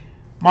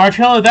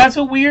 Marcello, that's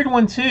a weird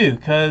one too,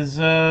 because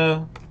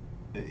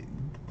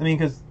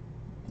because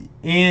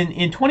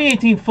in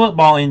 2018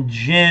 football in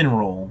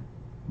general,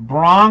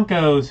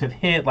 Broncos have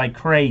hit like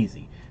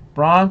crazy.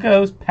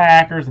 Broncos,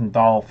 Packers, and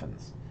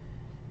Dolphins,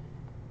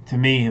 to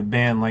me, have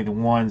been like the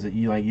ones that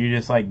you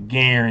just like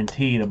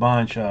guaranteed a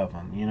bunch of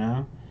them, you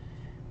know.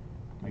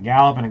 A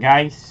Gallup and a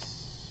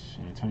Geis,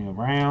 and Antonio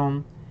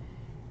Brown,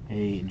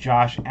 a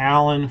Josh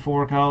Allen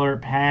 4-color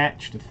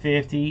patch to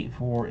 50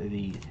 for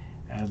the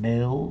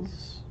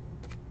Bills.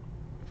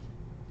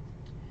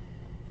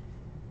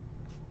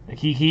 A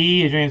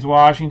Kiki, a James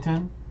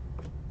Washington.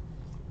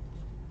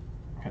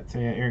 Got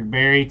Eric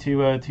Berry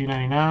to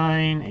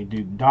 299. A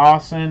Duke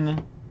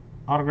Dawson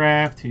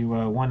autograph to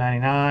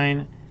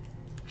 199.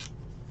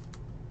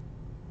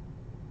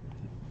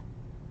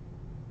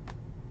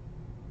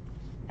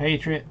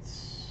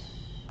 Patriots.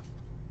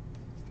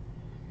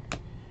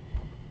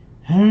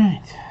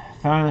 Alright.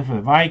 Fountain for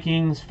the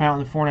Vikings.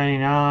 Fountain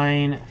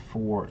 $4.99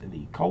 for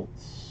the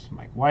Colts.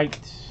 Mike White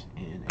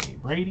and a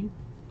Brady.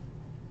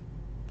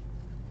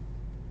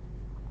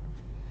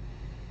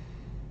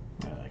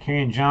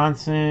 Kerryon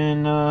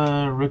Johnson,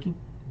 rookie.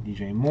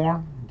 DJ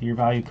Moore. Deer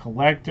Value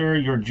Collector.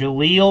 Your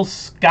Jaleel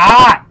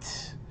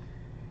Scott.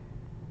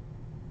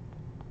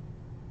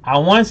 I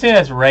want to say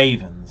that's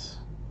Ravens,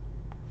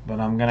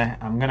 but I'm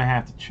gonna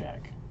have to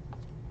check.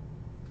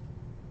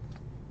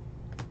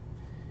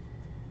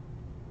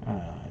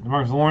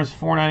 DeMarcus Lawrence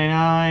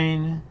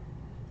 $4.99.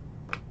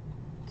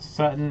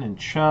 Sutton and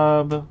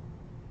Chubb.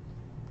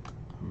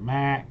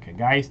 Mac, a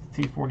Geist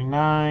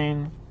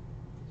 $2.49.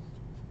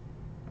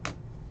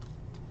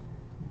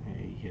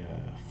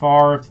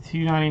 Favre to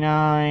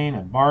 $2.99,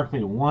 a Barkley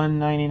to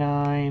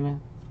 $1.99,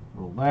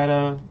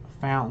 Rouletta, a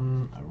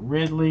Fountain, a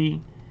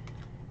Ridley,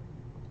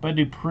 Bud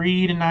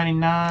Dupree to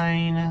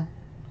 $99,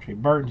 Trey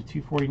Burton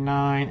to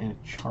 $2.49, and a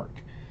Chark.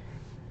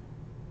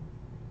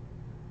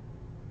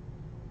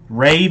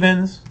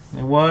 Ravens,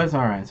 it was?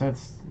 Alright, so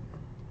that's...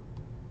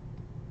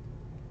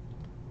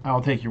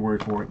 I'll take your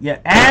word for it. Yeah,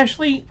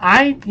 Ashley,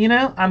 I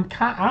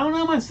don't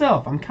know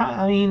myself.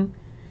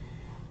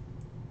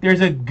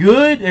 There's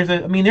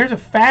a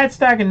fat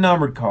stack of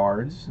numbered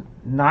cards,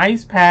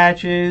 nice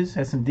patches,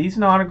 has some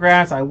decent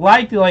autographs. I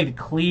like the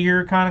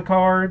clear kind of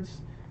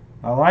cards.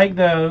 I like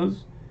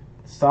those.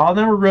 Solid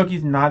number of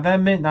rookies, not that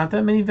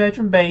many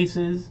veteran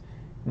bases.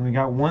 And we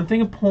got one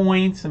thing of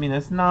points. I mean,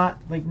 that's not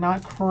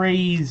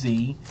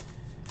crazy.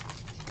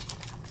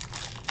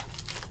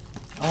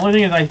 The only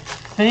thing is,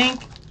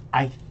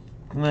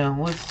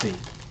 let's see.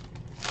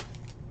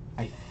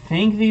 I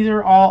think these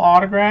are all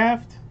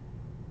autographed.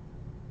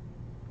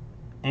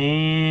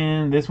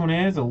 And this one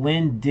is a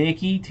Lynn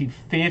Dickey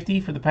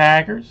 $250 for the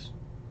Packers.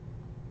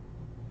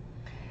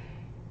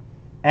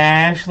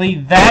 Ashley,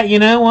 that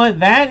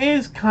that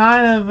is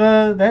kind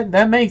of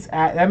that makes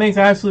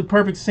absolute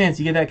perfect sense.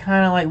 You get that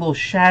kind of little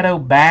shadow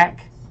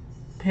back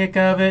pick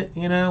of it,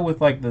 with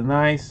the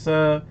nice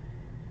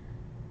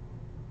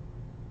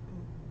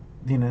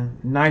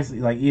nice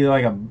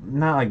either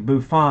not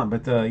bouffant,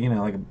 but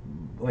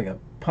like a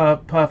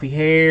puffy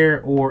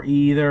hair, or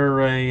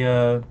either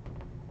a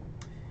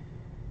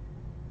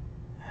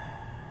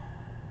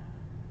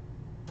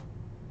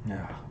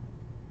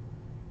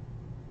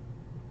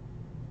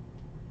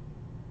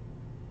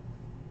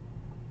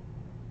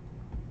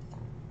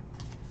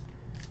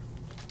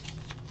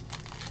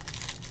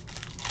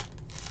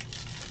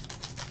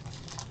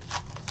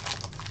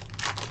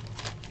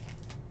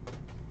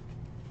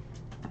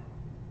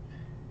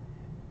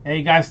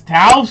Hey guys,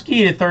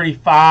 Towski to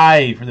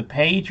 35 for the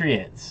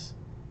Patriots.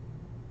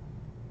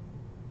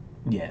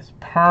 Yes,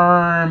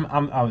 perm.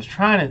 I'm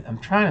trying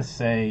to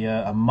say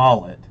a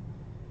mullet.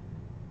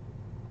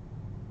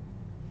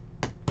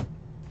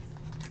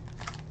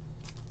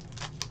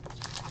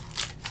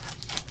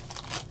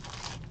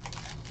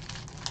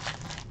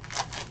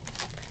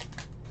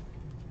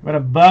 But a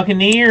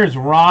Buccaneers,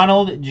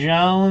 Ronald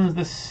Jones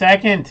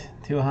II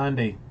to a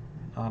Hyundai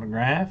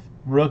autograph.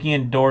 Rookie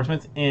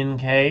endorsements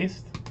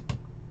encased.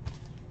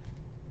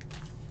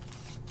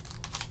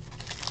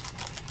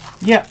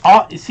 Yeah,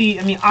 see,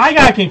 I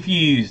got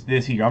confused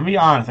this year. I'm going to be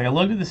honest. I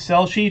looked at the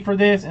sell sheet for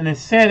this, and it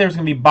said there was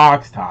going to be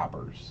box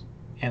toppers.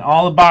 And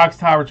all the box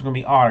toppers are going to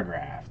be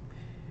autographed.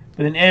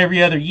 But then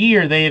every other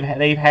year,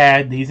 they've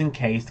had these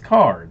encased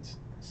cards.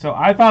 So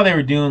I thought they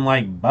were doing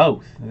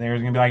both. There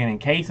was going to be an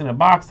encased and a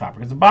box topper.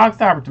 Because a box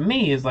topper, to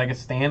me, is like a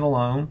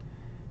standalone,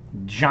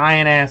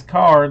 giant-ass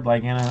card,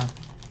 in a,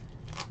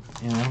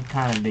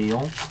 kind of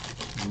deal.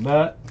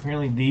 But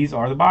apparently these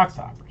are the box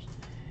toppers.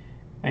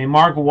 A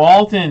Mark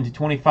Walton to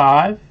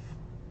 25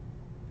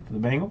 for the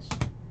Bengals.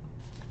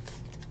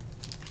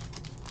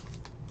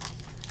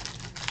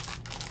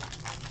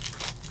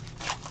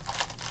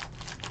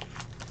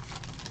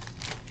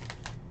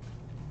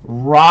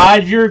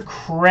 Roger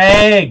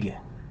Craig,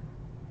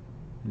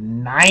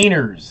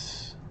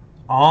 Niners,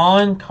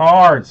 on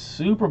card,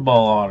 Super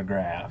Bowl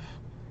autograph.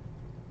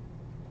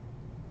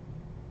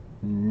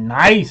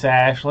 Nice,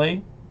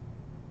 Ashley.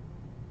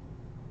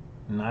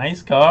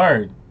 Nice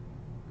card.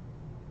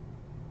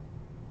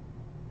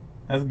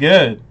 That's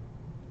good.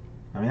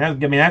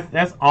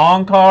 That's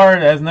on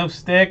card. That's no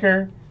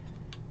sticker.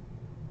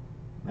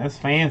 That's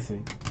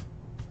fancy.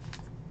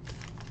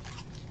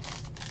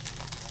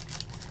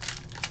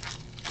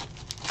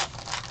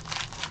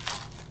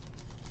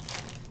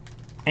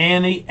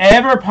 And the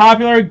ever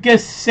popular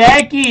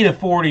Gesicki to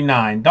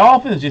 49.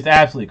 Dolphins just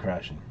absolutely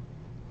crushing.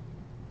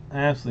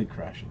 Absolutely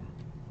crushing.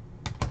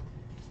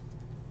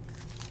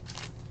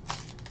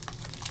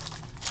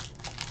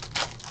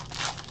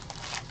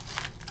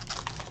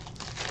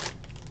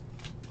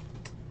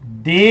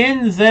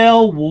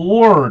 Denzel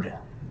Ward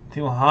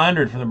to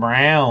 100 for the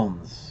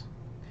Browns.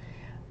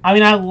 I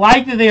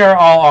like that they are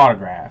all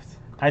autographed.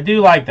 I do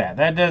like that.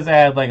 That does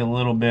add a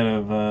little bit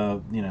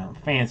of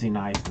fancy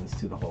niceness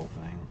to the whole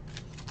thing.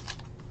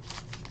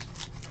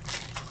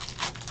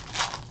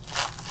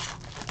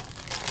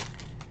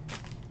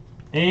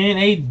 In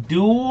a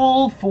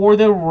duel for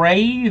the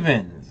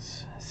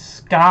Ravens,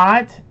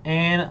 Scott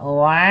and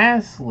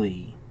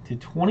Lastly to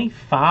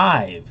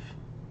 25.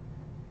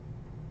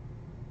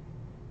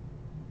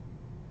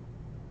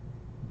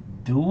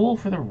 Duel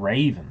for the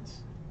Ravens.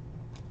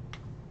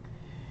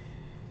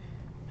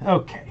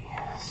 Okay,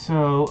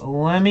 so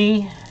let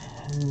me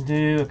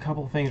do a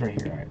couple things right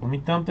here. All right, let me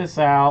dump this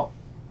out.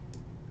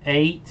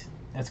 8.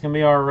 That's going to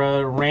be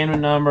our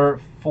random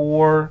number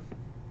for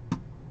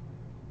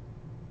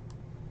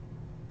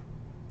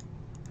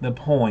the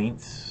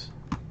points.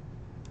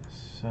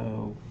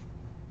 So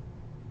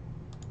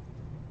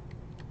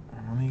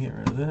let me get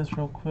rid of this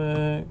real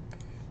quick.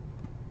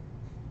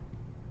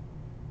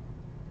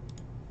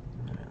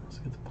 Let's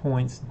get the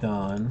points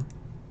done.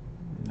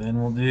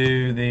 Then we'll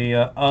do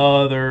the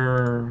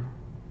other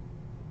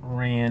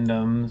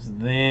randoms.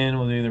 Then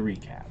we'll do the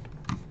recap.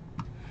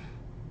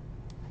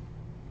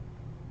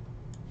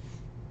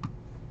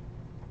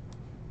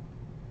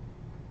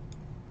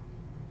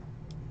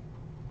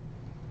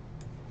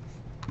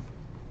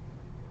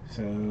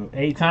 So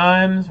 8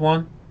 times.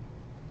 1,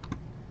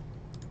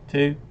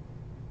 2,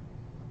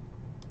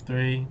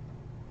 3,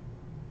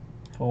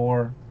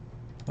 4,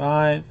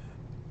 5,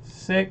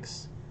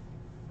 6,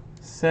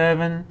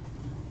 7,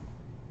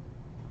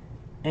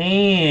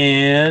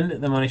 and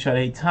the money shot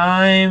 8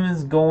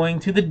 times going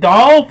to the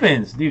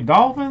Dolphins. Dude,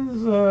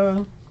 Dolphins,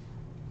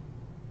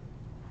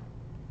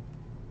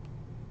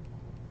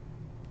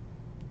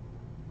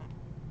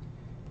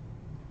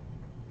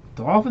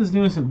 Dolphins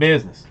doing some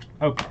business.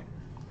 Okay.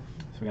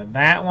 So we got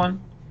that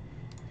one.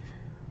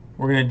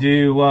 We're going to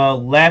do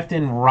left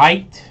and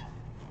right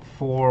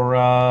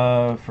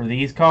for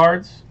these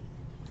cards.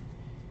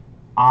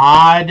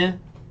 Odd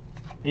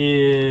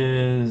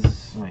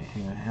is... Wait,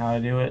 hang on. How do I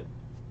do it?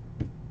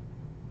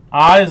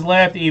 Odd is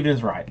left, even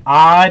is right.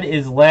 Odd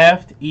is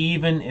left,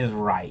 even is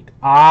right.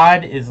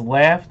 Odd is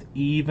left,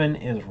 even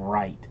is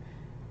right.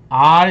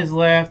 Odd is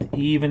left,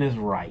 even is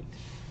right.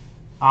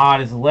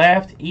 Odd is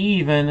left,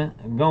 even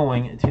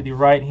going to the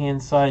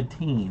right-hand side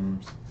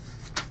teams.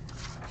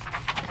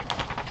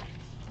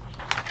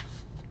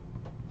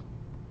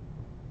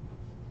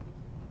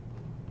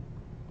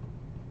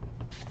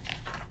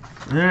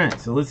 Alright,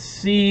 so let's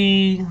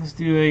see. Let's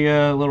do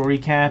a little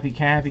recappy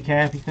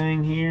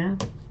thing here.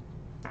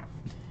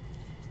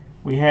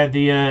 We had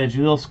the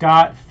Jaleel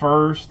Scott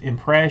first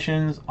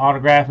impressions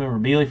autograph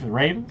memorabilia for the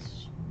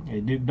Ravens.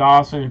 Duke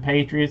Dawson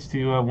Patriots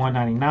to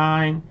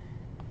 199.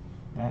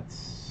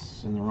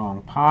 That's in the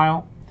wrong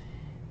pile.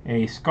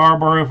 A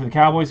Scarborough for the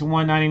Cowboys to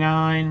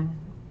 199.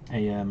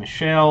 A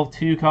Michelle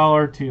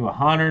 2-color to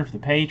 100 for the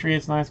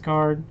Patriots. Nice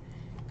card.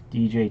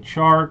 DJ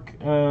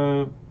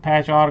Chark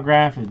patch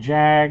autograph for the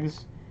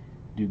Jags.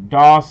 Duke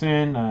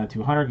Dawson to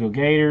 100 Go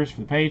Gators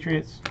for the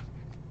Patriots.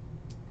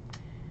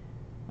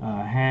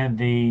 Had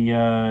the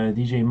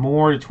DJ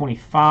Moore to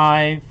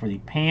 25 for the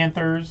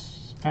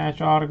Panthers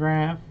patch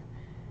autograph.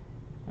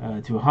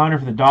 To 100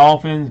 for the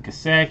Dolphins,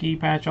 Kaseki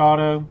patch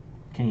auto.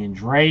 Kenyon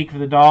Drake for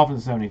the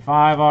Dolphins,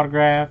 75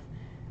 autograph.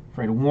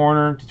 Fred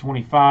Warner to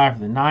 25 for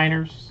the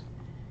Niners.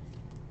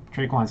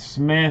 Traquan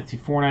Smith to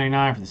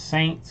 499 for the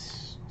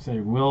Saints.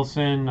 Cedric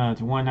Wilson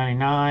to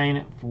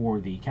 199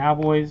 for the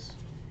Cowboys.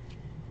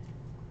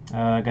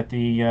 Got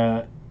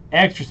the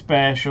extra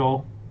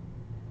special,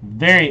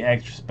 very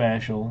extra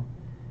special,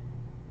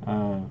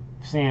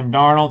 Sam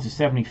Darnold to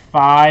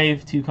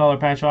 75, 2-color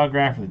patch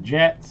autograph for the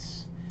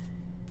Jets.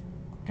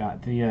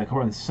 Got the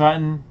Cortland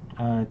Sutton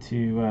to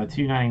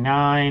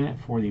 299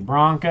 for the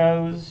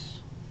Broncos.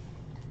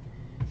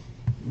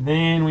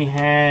 Then we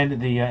had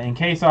the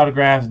encased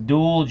autographs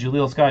dual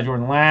Jaleel Scott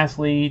Jordan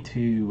Lastly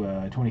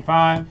to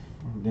 25.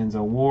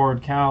 Denzel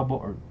Ward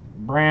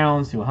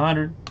Browns to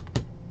 100.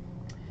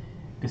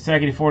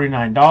 Consecutive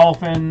 49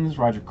 Dolphins.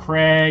 Roger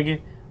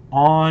Craig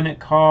on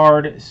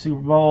card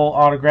Super Bowl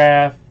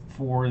autograph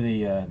for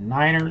the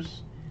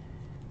Niners.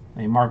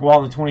 A Mark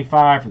Walton to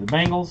 25 for the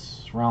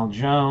Bengals. Ronald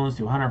Jones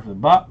to 100 for the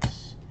Bucks.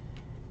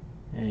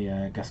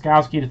 A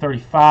Gostkowski to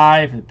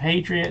 35 for the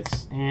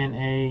Patriots. And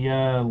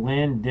a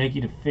Lynn Dickey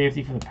to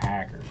 50 for the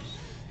Packers.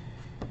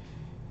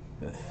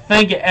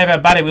 Thank you,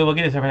 everybody. We will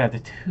get this over after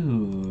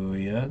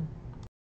 2.